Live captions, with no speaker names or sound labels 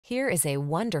Here is a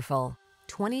wonderful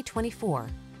 2024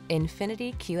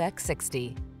 INFINITI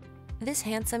QX60. This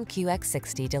handsome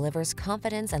QX60 delivers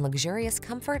confidence and luxurious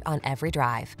comfort on every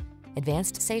drive.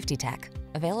 Advanced safety tech,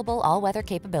 available all-weather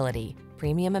capability,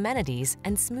 premium amenities,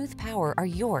 and smooth power are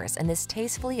yours in this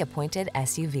tastefully appointed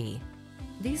SUV.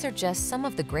 These are just some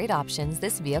of the great options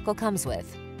this vehicle comes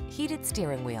with: heated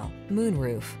steering wheel,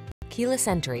 moonroof, keyless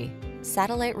entry,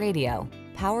 satellite radio,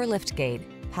 power liftgate,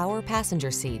 power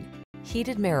passenger seat,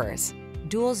 heated mirrors,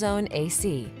 dual zone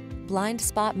AC, blind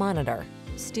spot monitor,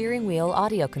 steering wheel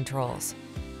audio controls.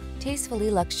 Tastefully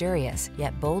luxurious,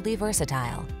 yet boldly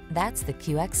versatile. That's the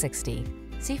QX60.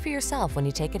 See for yourself when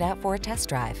you take it out for a test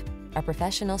drive. Our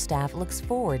professional staff looks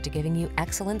forward to giving you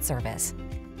excellent service.